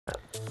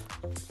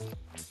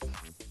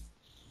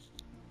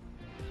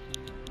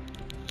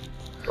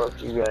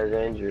Fuck you guys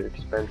and your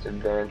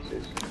expensive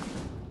dances.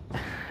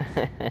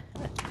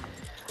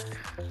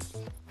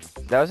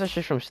 That was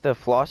actually from the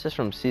floss is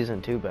from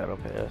season 2 Battle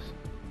Pass.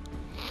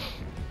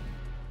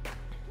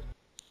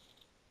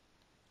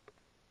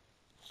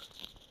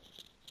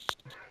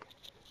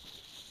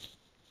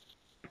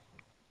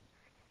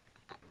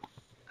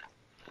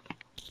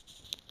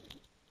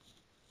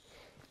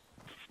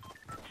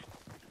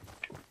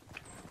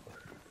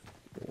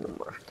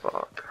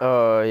 Fuck.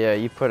 Oh yeah,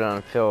 you put it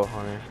on Phil,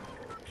 Hunter.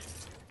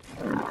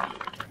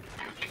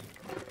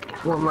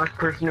 One less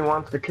person who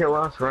wants to kill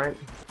us, right?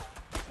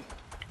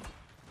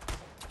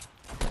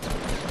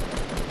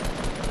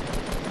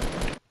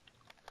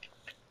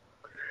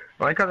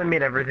 I like how they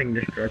made everything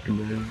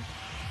destructible.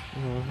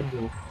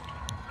 Mm-hmm.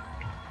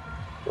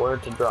 Where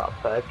to drop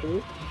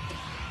factory?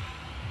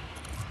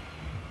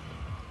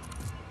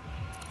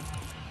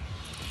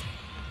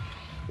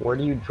 Where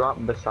do you drop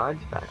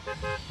besides factory?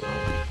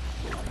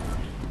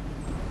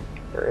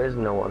 There is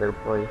no other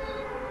place.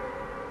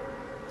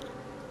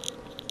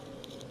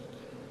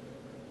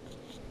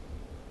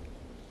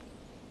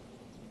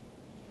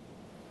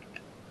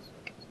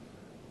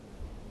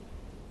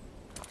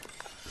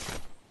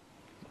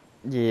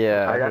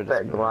 Yeah, I I got heard it's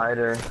that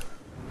glider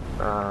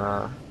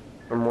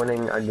from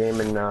winning a game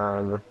in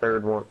the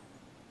third one.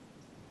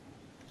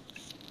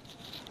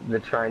 The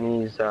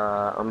Chinese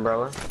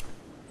umbrella.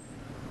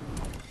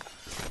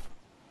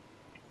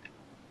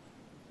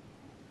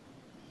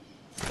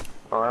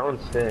 Oh, that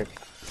one's sick.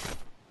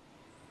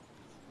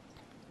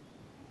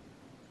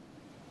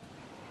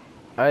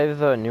 I have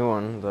the new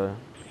one, the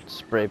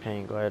spray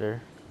paint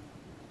glider.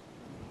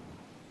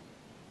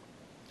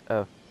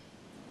 Oh.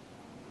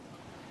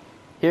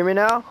 Hear me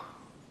now?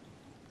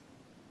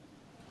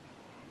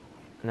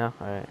 No?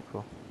 Alright,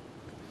 cool.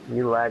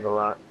 You lag a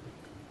lot.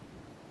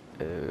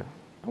 I'm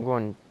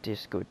going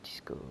disco.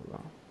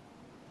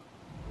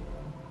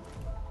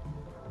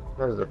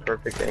 That was the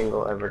perfect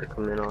angle ever to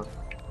come in on.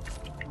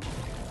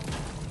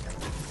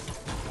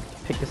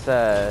 Pick a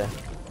side.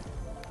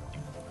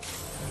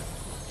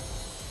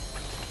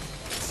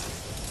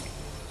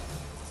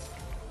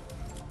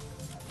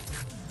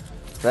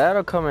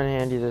 That'll come in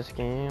handy this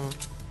game.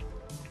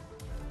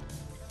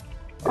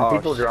 Did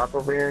people drop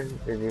over here?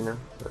 Did you know?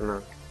 Or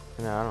no?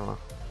 No, I don't know.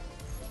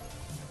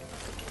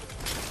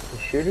 The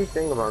shitty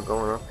thing about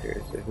going up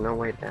here is there's no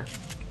way down.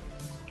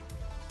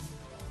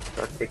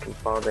 Start taking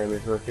fall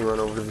damage unless you run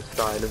over to the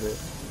side of it.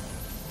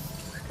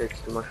 It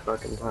takes too much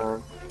fucking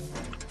time.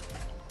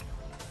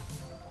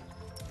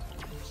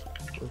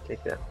 Let me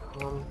take that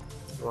pump.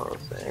 Well,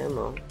 it's the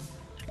ammo.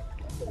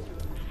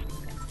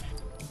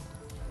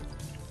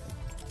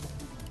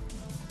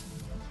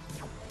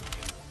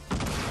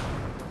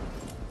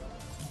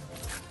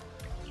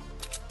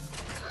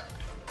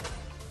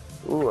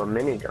 Ooh, a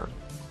minigun.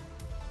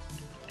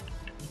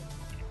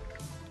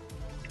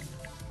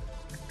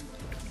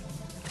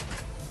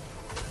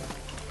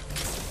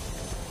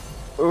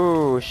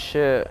 Ooh,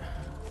 shit.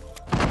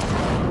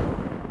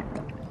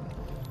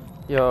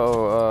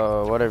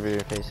 Yo, whatever your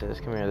face is,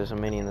 come here, there's a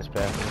mini in this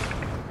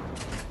bathroom.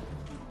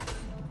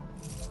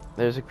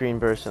 There's a green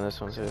burst in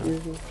this one too.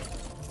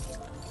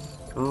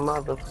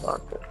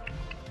 Motherfucker.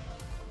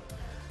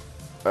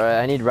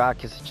 Alright, I need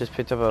rockets. Just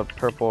picked up a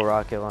purple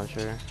rocket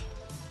launcher.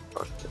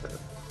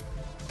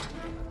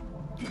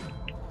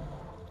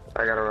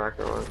 I got a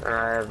rocket launcher.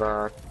 I have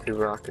 2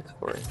 rockets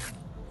for you.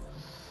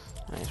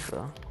 Nice,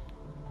 bro.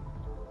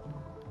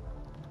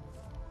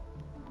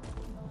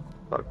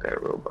 Fuck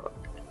that robot.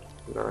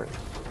 Nice.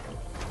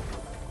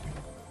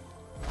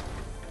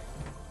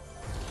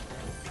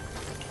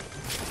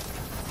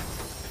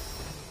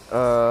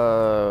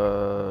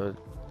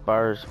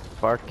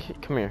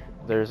 Come here.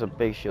 There's a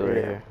big shield right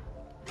here.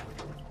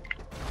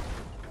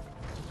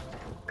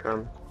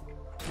 Come.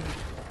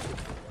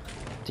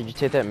 Did you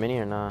take that mini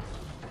or not?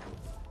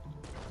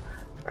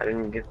 I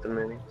didn't get the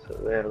mini, so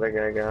the other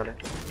guy got it.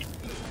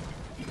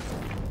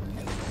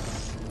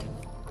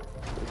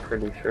 I'm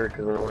pretty sure,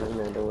 because when I went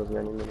in there wasn't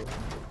any mini.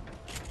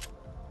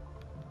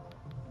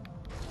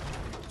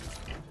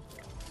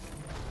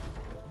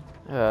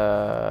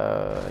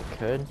 I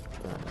could.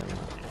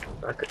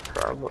 I could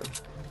probably.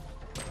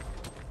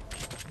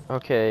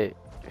 Okay,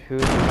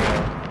 who's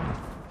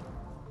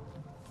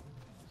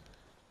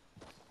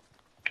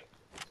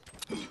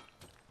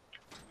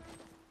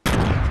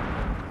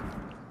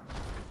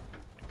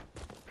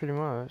pretty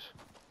much.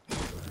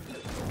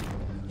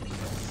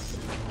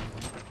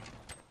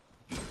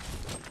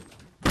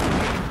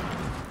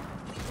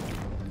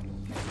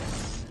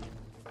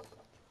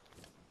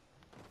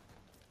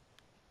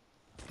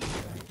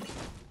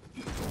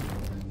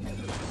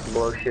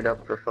 Blow shit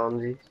up for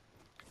funsies.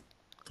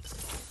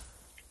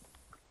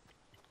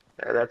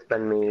 Yeah, that's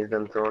been me, he's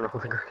been throwing all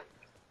the grenades.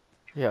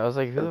 Yeah, I was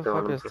like, who the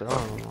fuck them is for throwing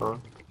fucking them?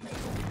 fun.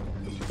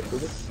 Who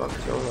the fuck's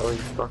throwing all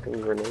these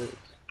fucking grenades?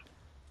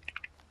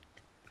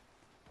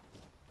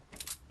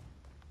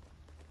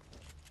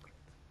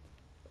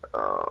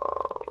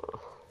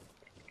 Oh.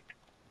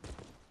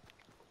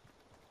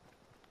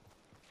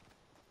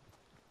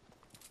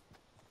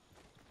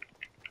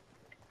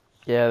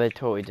 Yeah, they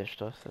totally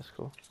ditched us. That's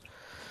cool.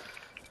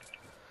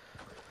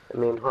 I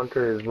mean,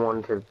 Hunter is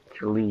one to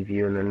leave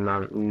you and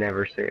then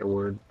never say a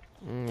word.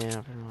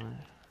 Yeah, pretty much.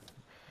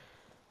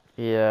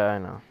 Yeah, I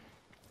know.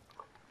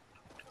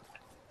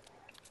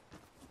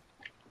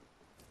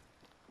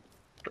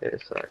 Wait a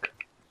sec.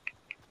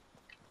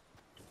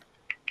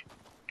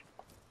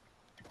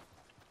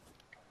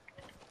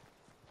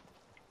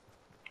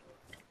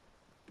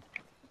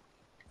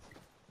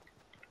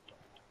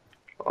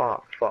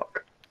 Oh,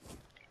 fuck.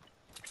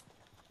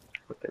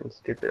 Fucking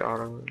stupid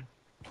auto.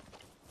 I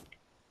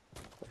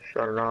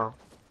shut it off.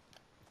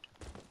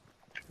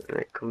 And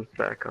it comes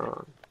back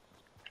on.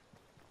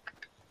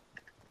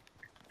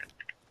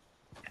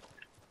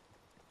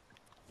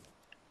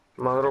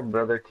 My little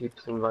brother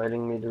keeps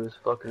inviting me to his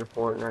fucking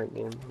Fortnite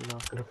game. I'm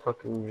not gonna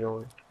fucking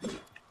join.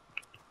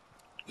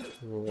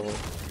 Yeah.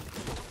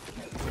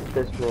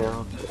 Piss me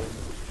off.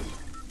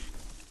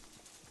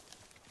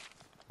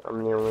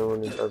 I'm the only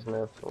one that doesn't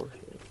have social.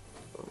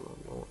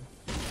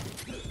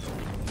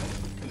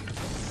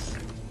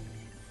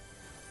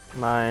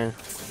 Mine.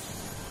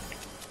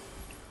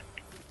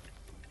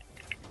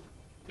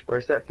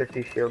 Where's that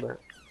 50 shield at?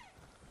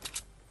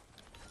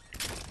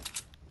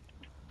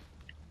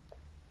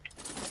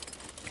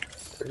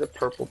 There's a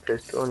purple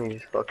pistol and you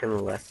just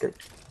fucking left it.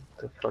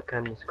 The fuck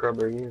kind of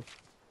scrub are you?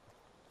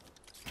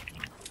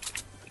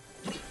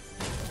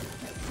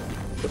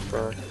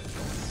 Surprise.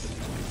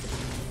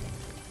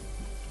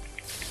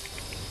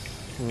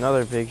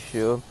 Another big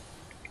shield.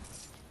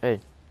 Hey.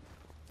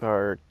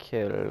 Or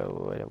kill.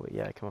 Wait,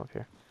 yeah, come up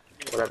here.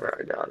 Whatever,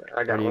 I got it.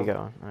 I got Where are you one.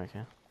 going?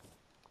 Okay.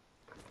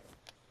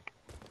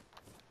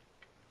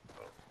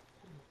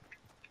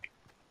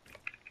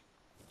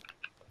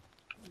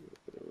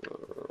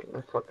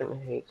 I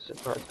fucking hate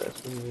surprise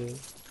SMG.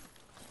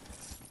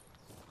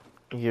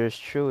 Yours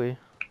truly.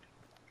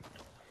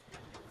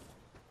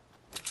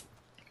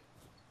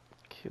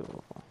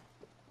 Cool.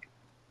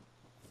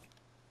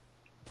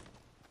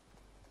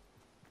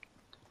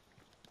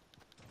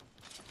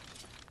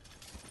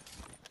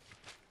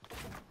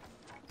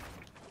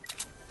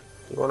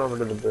 Going over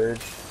to the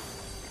bridge.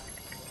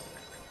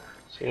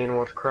 Seeing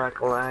what's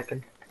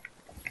crack-a-lacking.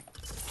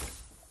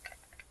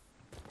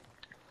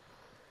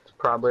 It's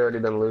probably already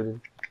been looted,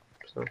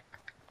 so.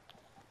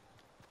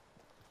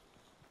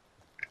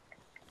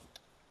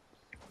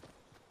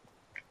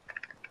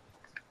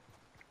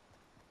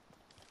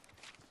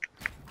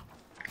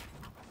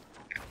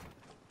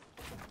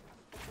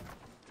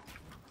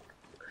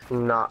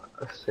 Not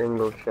a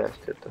single chest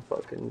at the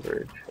fucking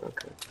bridge.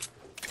 Okay.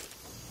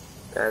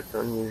 That's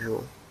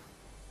unusual.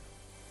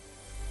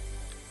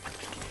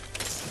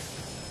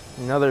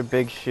 Another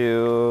big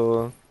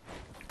shoe.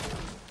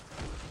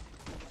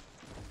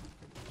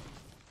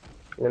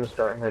 I'm gonna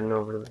start heading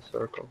over to the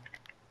circle.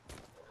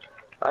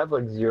 I have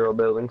like 0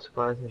 building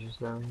supplies, I just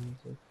now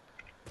using.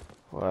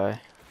 Why?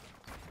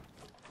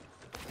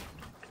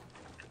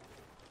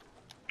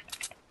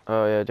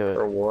 Oh yeah, do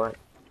For it. what?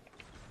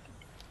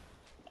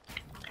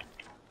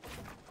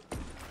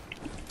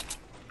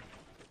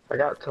 I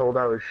got told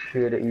I was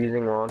shit at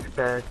using launch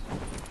pads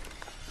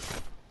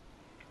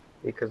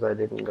because I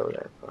didn't go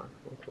that far.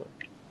 That's why.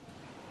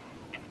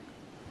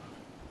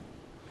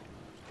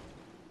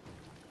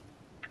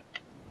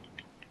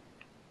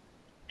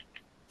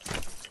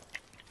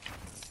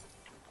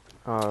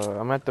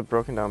 I'm at the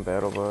broken down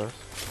battle bus.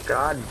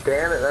 God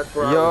damn it, that's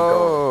where I was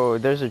Yo,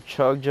 there's a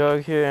chug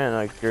jug here and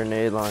a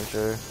grenade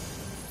launcher.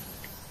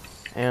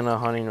 And a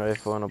hunting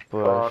rifle and a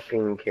going. bush.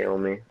 Fucking kill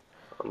me.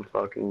 I'm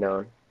fucking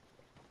done.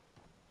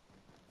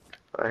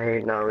 I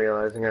hate not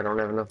realizing I don't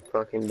have enough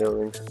fucking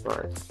building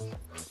supplies.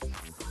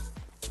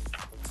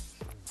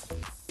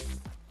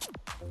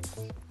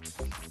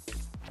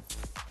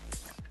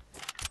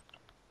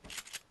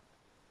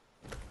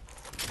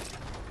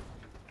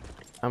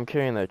 I'm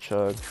carrying that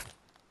chug.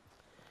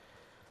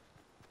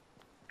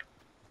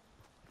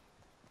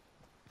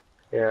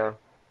 Yeah.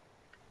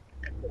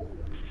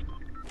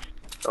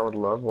 I would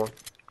love one.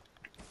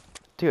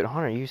 Dude,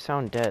 Hunter, you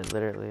sound dead,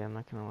 literally. I'm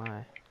not gonna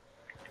lie.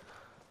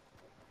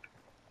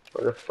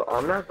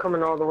 I'm not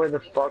coming all the way the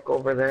fuck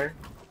over there.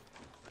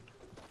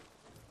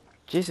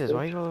 Jesus, why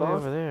What you the go all the way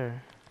fuck? over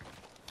there?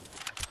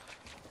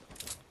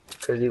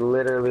 Because he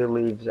literally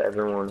leaves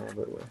everyone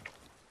everywhere.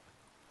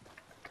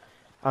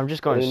 I'm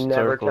just And going he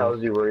never circle.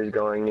 tells you where he's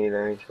going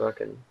either. He's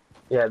fucking...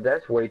 Yeah,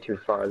 that's way too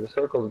far. The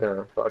circle's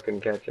gonna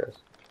fucking catch us.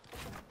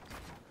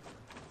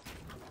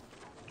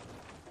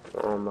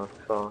 Oh my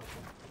fuck.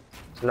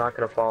 It's not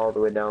gonna fall all the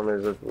way down.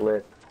 There's a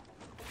lip.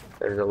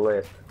 There's a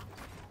lip.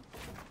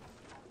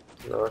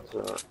 No, it's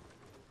not.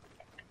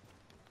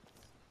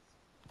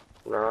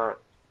 Not.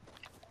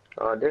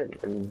 Oh, I did.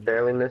 I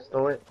barely missed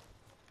the lip.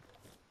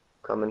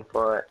 Coming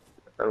for it.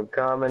 I'm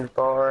coming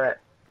for it.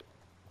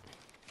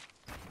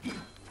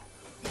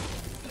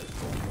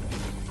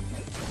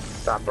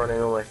 Stop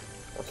running away.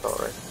 That's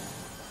alright.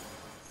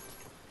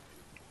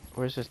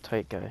 Where's this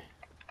tight guy?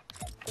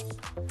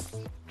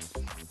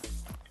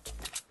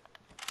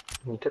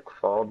 He took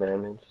fall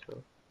damage,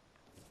 so.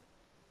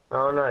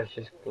 Oh no, it's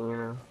just, you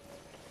know.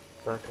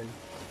 fucking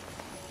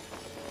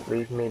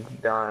leave me to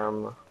die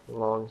on the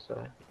long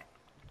side.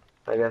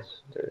 I guess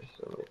there's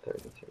only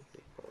 32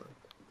 people.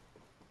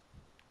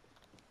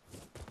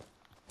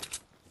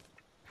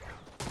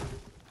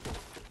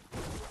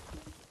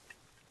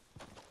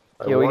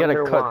 Yeah, we gotta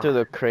wonder cut why. through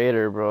the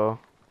crater, bro.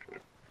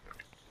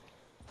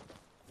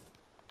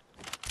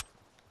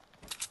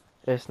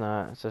 It's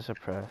not. It's a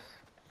suppress.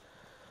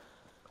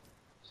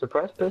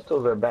 Suppressed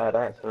pistols are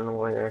badass. I don't know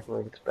why you're acting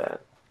like it's bad.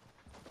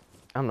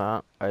 I'm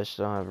not. I just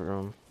don't have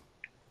room.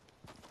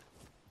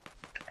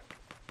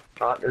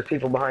 Ah, there's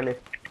people behind me.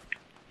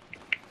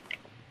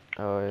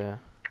 Oh, yeah.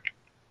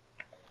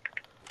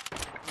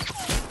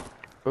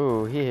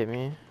 Ooh, he hit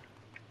me.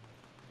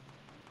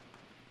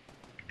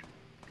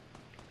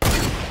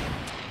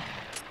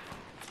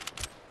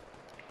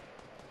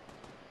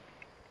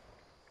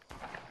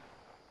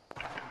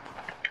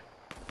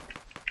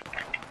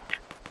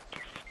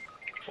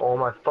 Oh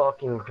my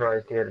fucking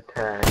Christ, he had a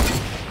tag.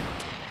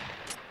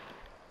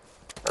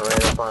 I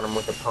ran up on him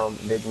with a pump,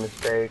 big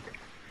mistake.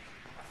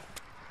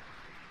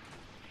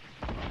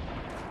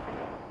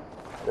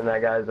 And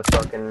that guy's a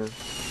fucking... I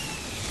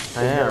He's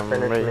gonna am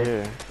finish right me.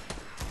 here.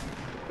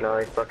 No,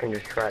 he fucking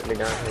just tracked me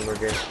down and we're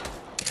good.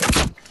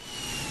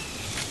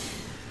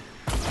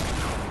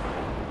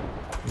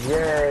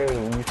 Yay,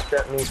 you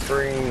set me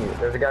free.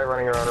 There's a guy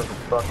running around with a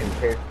fucking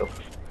pistol.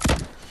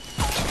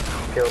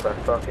 Killed our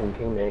fucking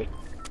teammate.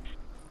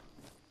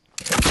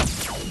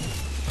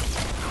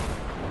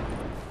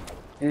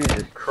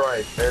 Jesus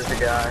Christ, there's a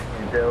guy.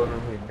 He's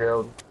building,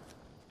 doing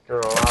a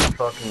lot of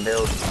fucking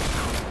building.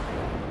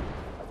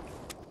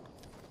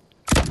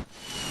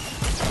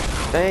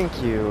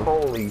 Thank you.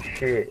 Holy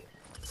shit.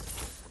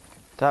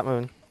 Top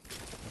moon.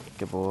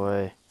 Good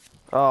boy.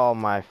 Oh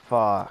my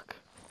fuck.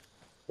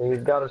 He's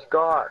got a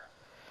scar.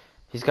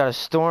 He's got a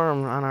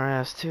storm on our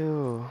ass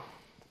too.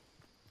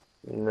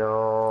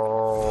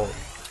 No.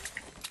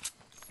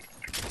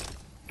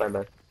 Bye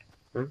bye.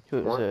 Who's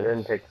What? You this?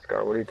 didn't take the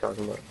scar. What are you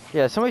talking about?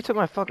 Yeah, somebody took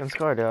my fucking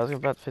scar, dude. I was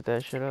about to fit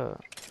that shit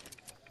up.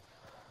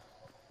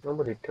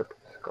 Nobody took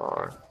the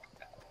scar.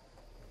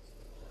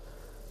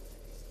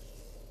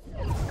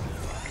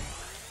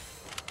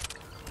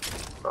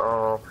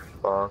 Oh,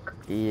 fuck.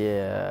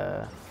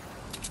 Yeah.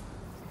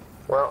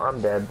 Well,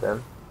 I'm dead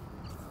then.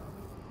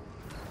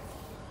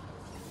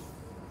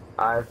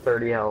 I have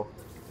 30 health.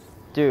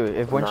 Dude,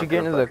 if I'm once not you get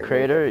gonna into the fucking make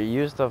crater, it.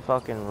 use the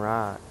fucking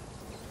rock.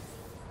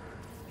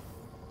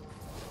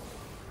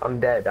 I'm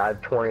dead. I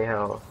have 20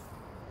 health.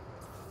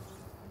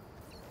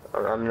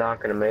 I'm not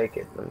gonna make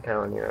it. I'm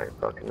telling you, I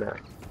fucking know.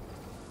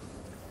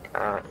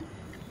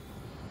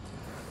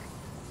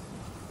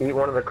 Eat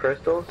one of the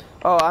crystals?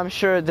 Oh, I'm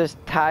sure this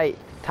Tai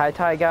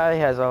guy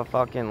has a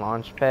fucking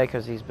launch pad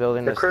because he's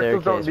building The the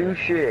crystals staircase. don't do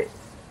shit.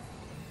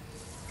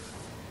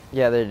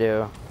 Yeah, they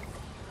do.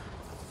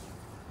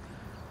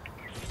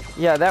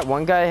 Yeah, that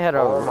one guy had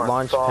a Oh my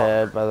launch fuck.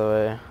 pad, by the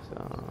way.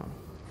 So.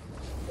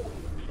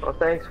 Well,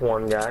 thanks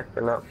one guy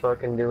for not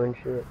fucking doing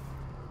shit.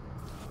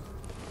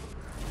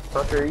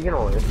 Hunter, you can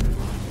win.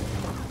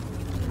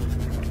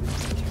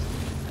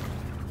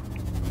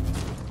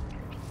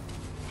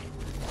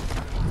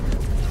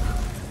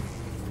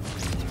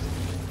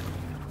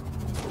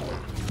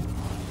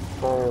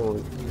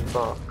 Holy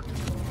fuck.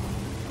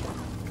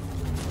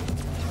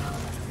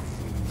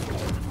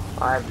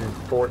 I have just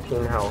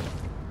 14 health.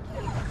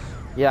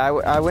 Yeah,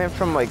 I went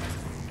from like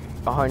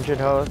 100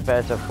 health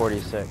back to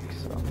 46.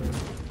 So.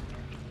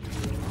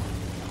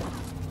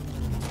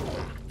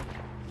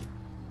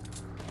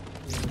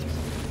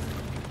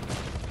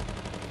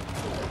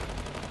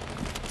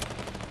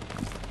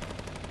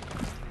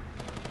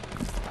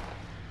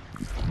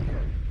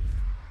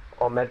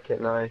 Oh, medkit,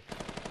 nice.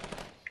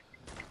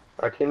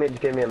 Our teammates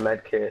gave me a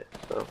medkit,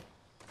 so.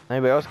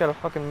 Anybody else got a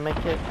fucking med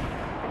kit?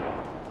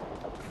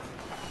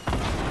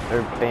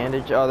 Or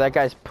bandage? Oh, that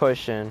guy's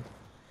pushing.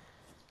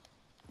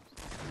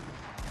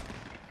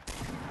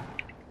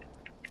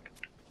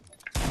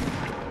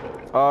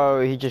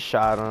 Oh, he just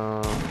shot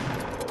him.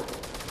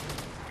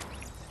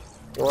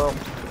 Well,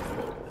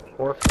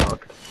 we're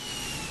fucked.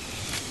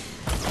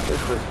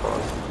 This was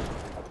fun.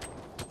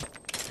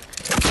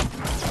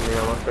 I mean,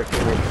 unless our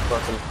teammates are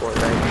fucking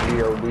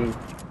Fortnite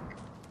GOD.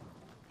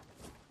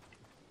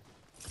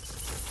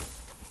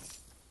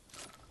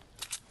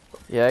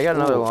 Yeah, I got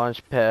another Ooh.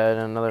 launch pad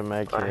and another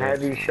med A kit.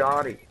 heavy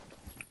shotty.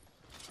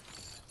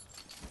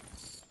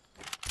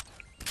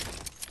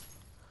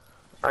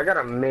 I got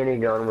a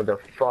minigun with a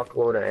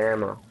fuckload of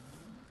ammo.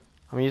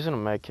 I'm using a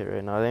med kit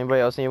right now. Does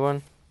anybody else need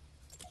one?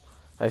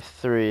 I have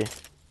 3.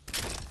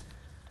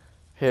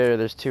 Here,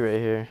 there's 2 right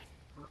here.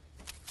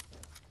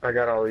 I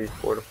got all these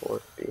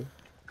 4-4 speed.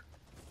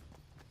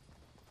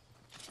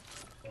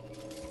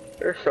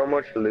 There's so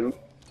much loot.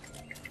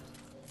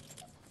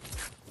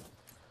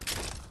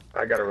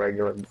 I got a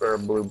regular or a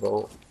blue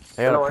bolt.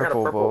 I got No, a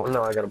purple bolt.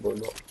 No, I got a blue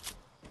bolt.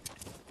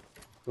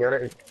 You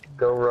gotta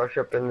go rush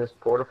up in this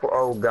 4-4.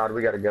 Oh god,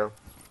 we gotta go.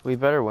 We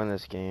better win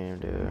this game,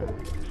 dude.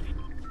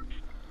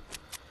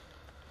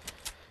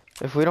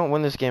 If we don't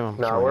win this game, I'm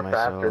No, killing we're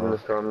myself. faster than the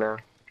storm now.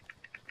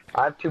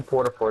 I have 2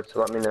 porta forts, so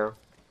let me know.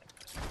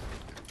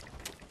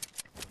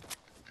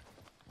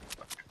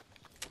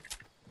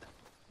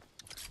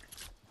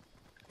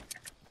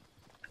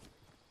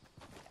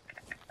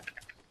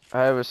 I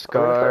have a I'm gonna start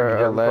scar,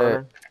 jump on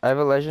it. I have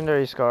a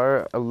legendary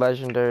scar, a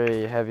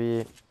legendary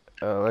heavy,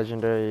 a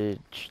legendary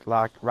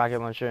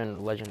rocket launcher, and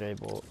a legendary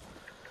bolt.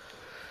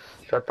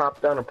 Should I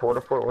pop down a porta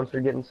fort once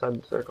we get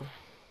inside the circle?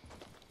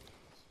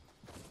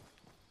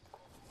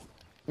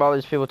 All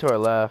these people to our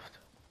left.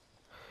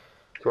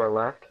 To our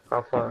left?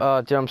 How far?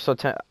 Oh, dude, I'm so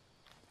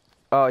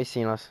Oh, he's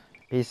seen us.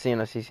 He's seen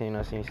us. He's seen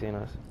us. He's seen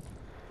us.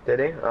 Did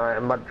he? Alright,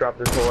 I'm about to drop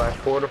this whole ass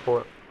porta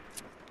fort.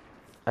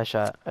 I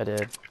shot. I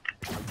did.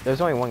 There's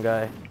only one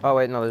guy. Oh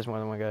wait, no, there's more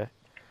than one guy.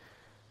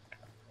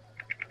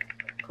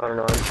 I don't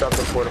know, I just dropped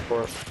the porta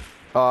fort.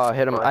 Oh, I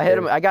hit him. Oh, I hit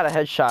him. I got a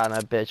headshot on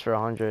that bitch for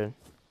 100.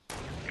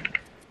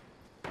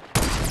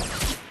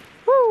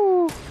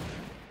 Woo!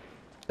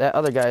 That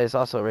other guy is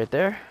also right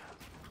there.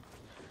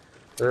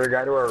 Is there a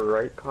guy to our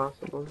right,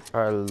 possibly?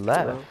 Our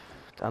left,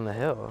 No. on the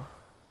hill.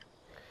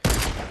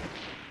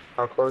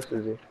 How close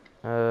is he?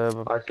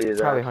 I see his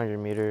Probably ass. 100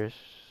 meters.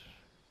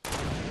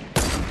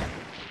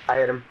 I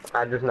hit him.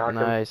 I just knocked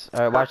him. Nice. All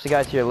right, watch the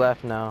guy to your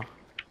left now.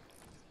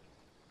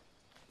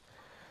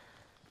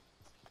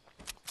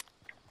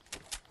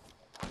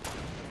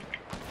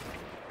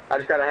 I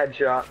just got a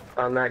headshot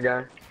on that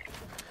guy.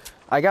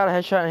 I got a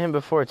headshot on him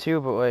before too,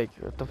 but like,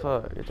 what the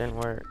fuck? It didn't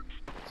work.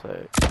 It's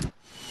like,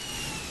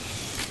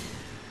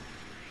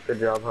 Good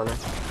job, Hunter.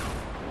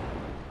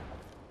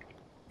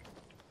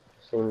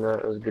 Seen that.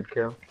 It was a good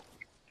kill.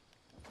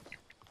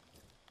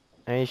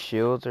 any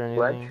shields or anything?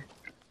 Ledge?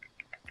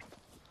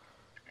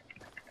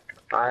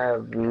 I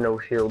have no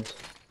shields.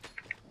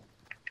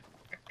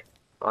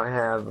 I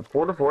have a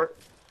porta fort.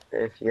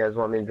 If you guys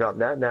want me to drop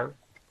that down.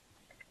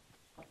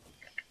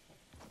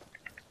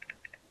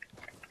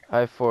 I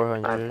have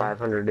 400. I have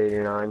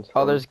 589.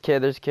 Oh, there's a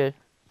kid. There's a kid.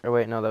 Or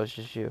wait, no, that was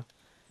just you.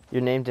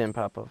 Your name didn't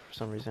pop up for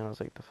some reason. I was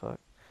like, the fuck.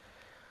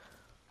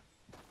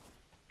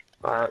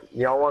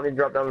 Y'all want me to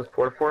drop down this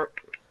porta fort?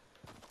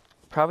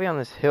 Probably on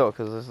this hill,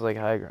 because this is like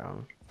high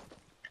ground.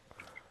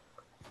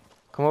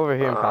 Come over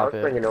here and I pop was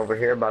it. thinking over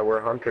here by where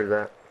Hunter's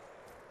at.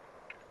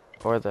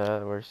 Or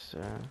that, or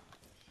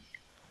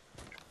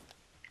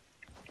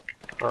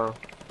Oh.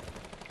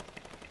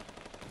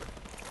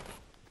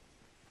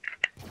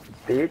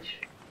 Beach?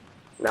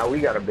 Now we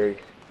got a base.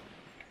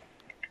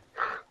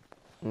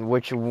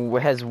 which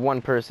has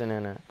one person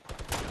in it.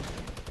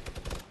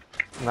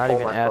 Not Oh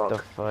even my at the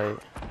fuck. fight.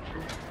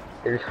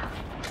 There's...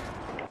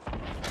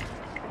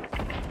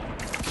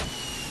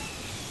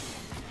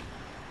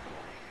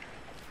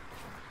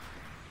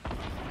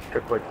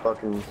 Took like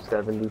fucking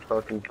 70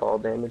 fucking fall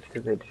damage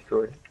because they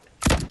destroyed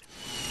it.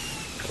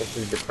 This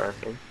is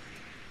depressing.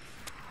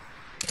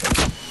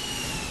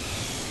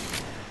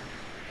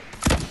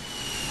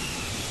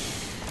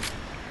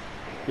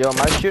 Yo, am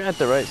I shooting at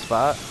the right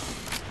spot?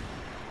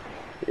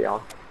 Yeah.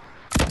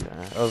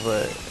 Yeah, I was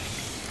like,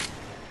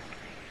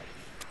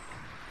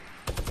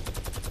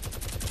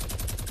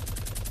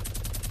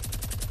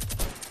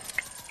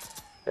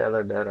 Yeah,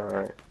 they're dead,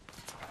 alright.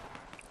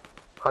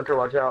 Hunter,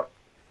 watch out.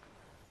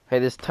 hey,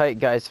 this tight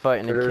guy's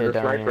fighting a There's kid a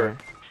down sniper. here.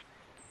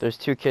 There's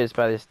 2 kids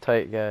by this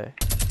tight guy.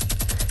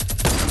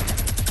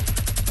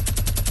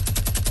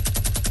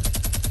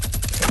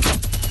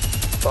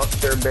 Fuck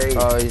their base.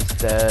 Oh, he's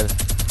dead.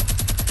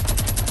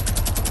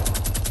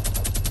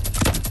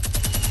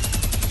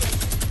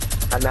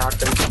 I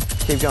knocked him.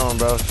 Keep going,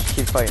 bro. Just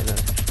keep fighting it.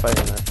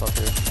 Fighting that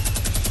fucker.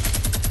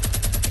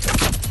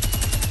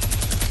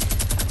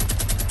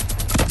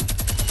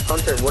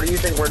 Hunter, what do you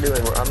think we're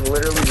doing? I'm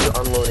literally just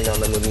unloading on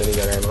them with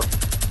minigun ammo.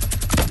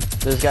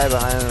 There's a guy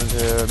behind him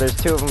too. There's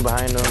 2 of them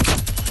behind him.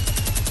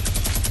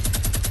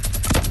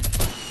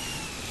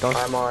 Don't.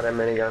 I'm on a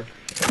minigun.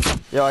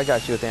 Yo, I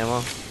got you with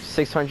ammo.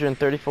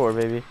 634,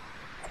 baby.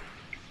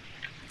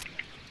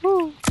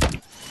 Woo.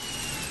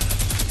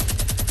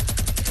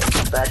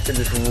 Back to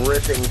just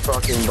ripping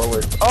fucking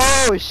bullets.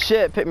 Oh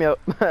shit! Pick me up.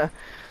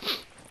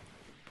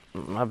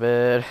 My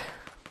bad.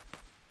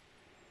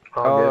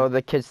 All Oh,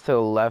 the kid's to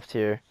the left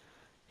here.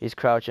 He's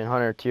crouching.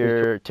 Hunter, to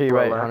your your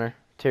right, left? Hunter.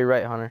 To your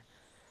right, Hunter.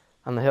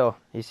 On the hill.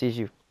 He sees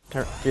you.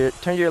 Turn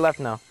to your left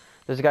now.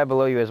 There's a guy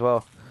below you as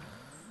well.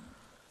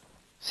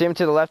 See him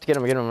to the left. Get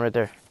him right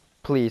there.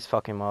 Please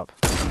fuck him up.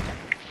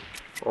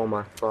 Oh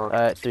my fuck.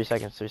 Alright, 3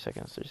 seconds, 3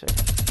 seconds, 3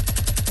 seconds.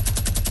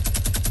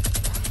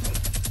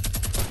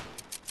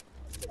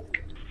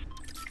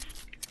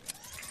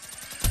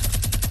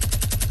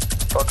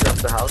 Fucking up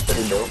the house that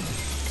he built.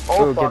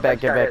 Oh Ooh, fuck, get back,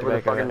 that get guy back, hit with a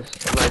get back, get fucking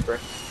sniper.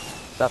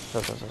 Stop.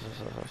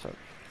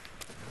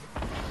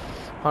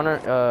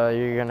 Hunter,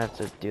 you're gonna have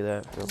to do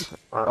that real quick.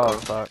 Oh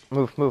fuck.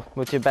 Move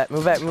to your back,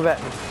 move back.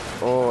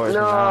 Oh, it's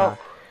No. not.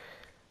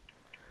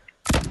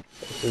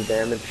 This is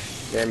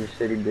damage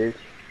city, bitch.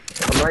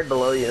 I'm right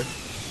below you.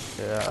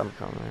 Yeah, I'm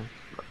coming.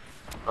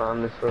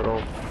 On this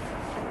little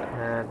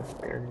pad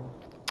area.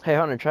 Hey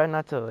Hunter, try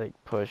not to like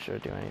push or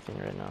do anything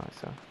right now,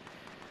 so.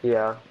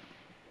 Yeah.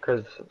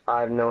 Cause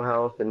I have no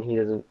health and he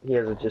doesn't. He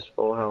has just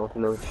full health,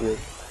 no shield.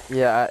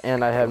 Yeah,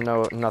 and I have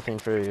nothing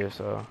for you,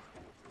 so.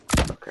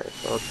 Okay,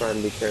 so I'll try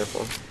and be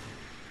careful.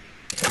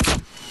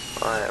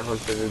 Alright,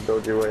 Hunter, just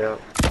build your way up.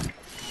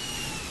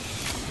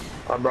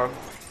 Bro.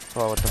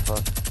 Oh, what the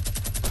fuck?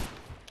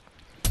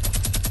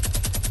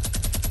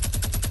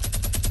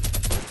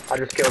 I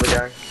just killed a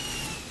guy.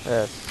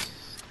 That's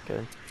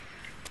good.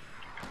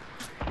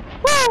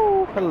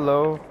 Woo!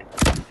 Hello.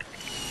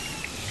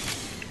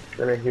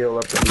 Gonna heal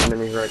up with these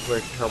minis right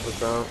quick to help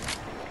us out.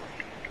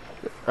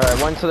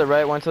 Alright, one to the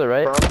right, one to the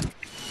right. From?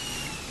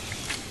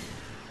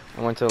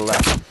 And one to the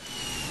left.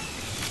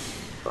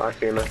 Oh, I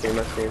see him, I see him,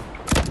 I see him.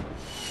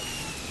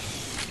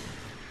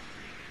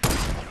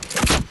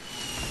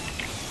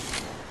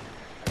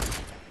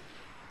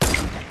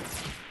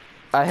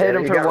 I hit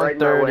him he for got right in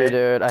my 130, way.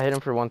 dude. I hit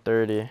him for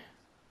 130.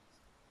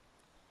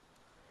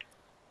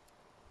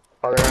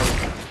 Oh, they're on.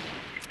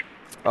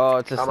 Oh,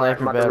 it's a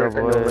sniper I'm about to battle, rip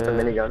into him with a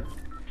boy. minigun.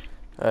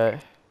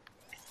 Alright.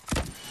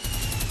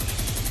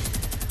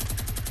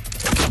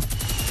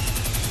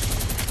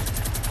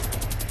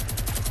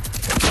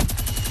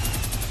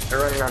 They're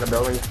running out of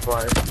building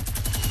supplies.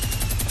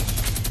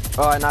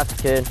 Oh, I knocked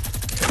the kid.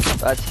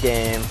 That's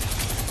game.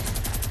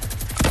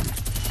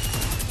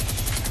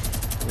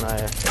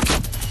 Nice.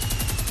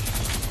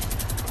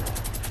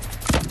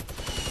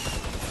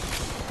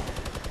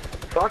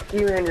 Fuck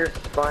you and your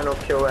spinal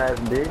kill ass,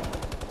 dude.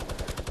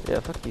 Yeah,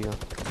 fuck you.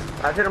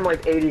 I've hit him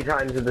like 80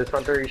 times with this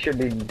Hunter. He should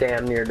be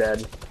damn near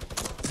dead.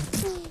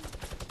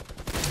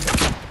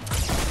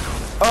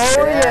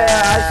 Oh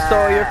yeah, I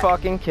stole your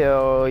fucking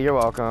kill. You're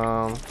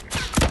welcome.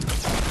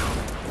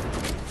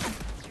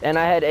 And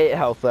I had 8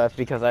 health left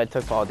because I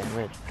took fall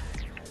damage.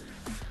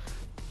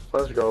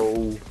 Let's go.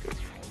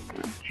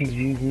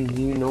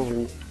 GG,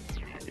 no.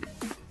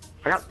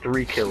 I got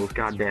 3 kills,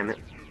 god damn it.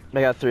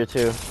 I got 3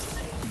 too.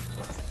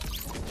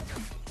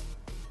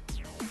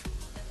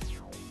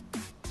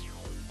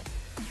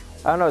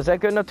 I don't know, is that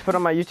good enough to put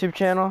on my YouTube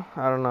channel?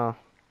 I don't know.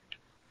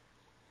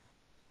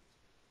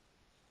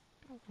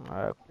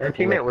 Alright. That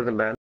teammate wasn't bad.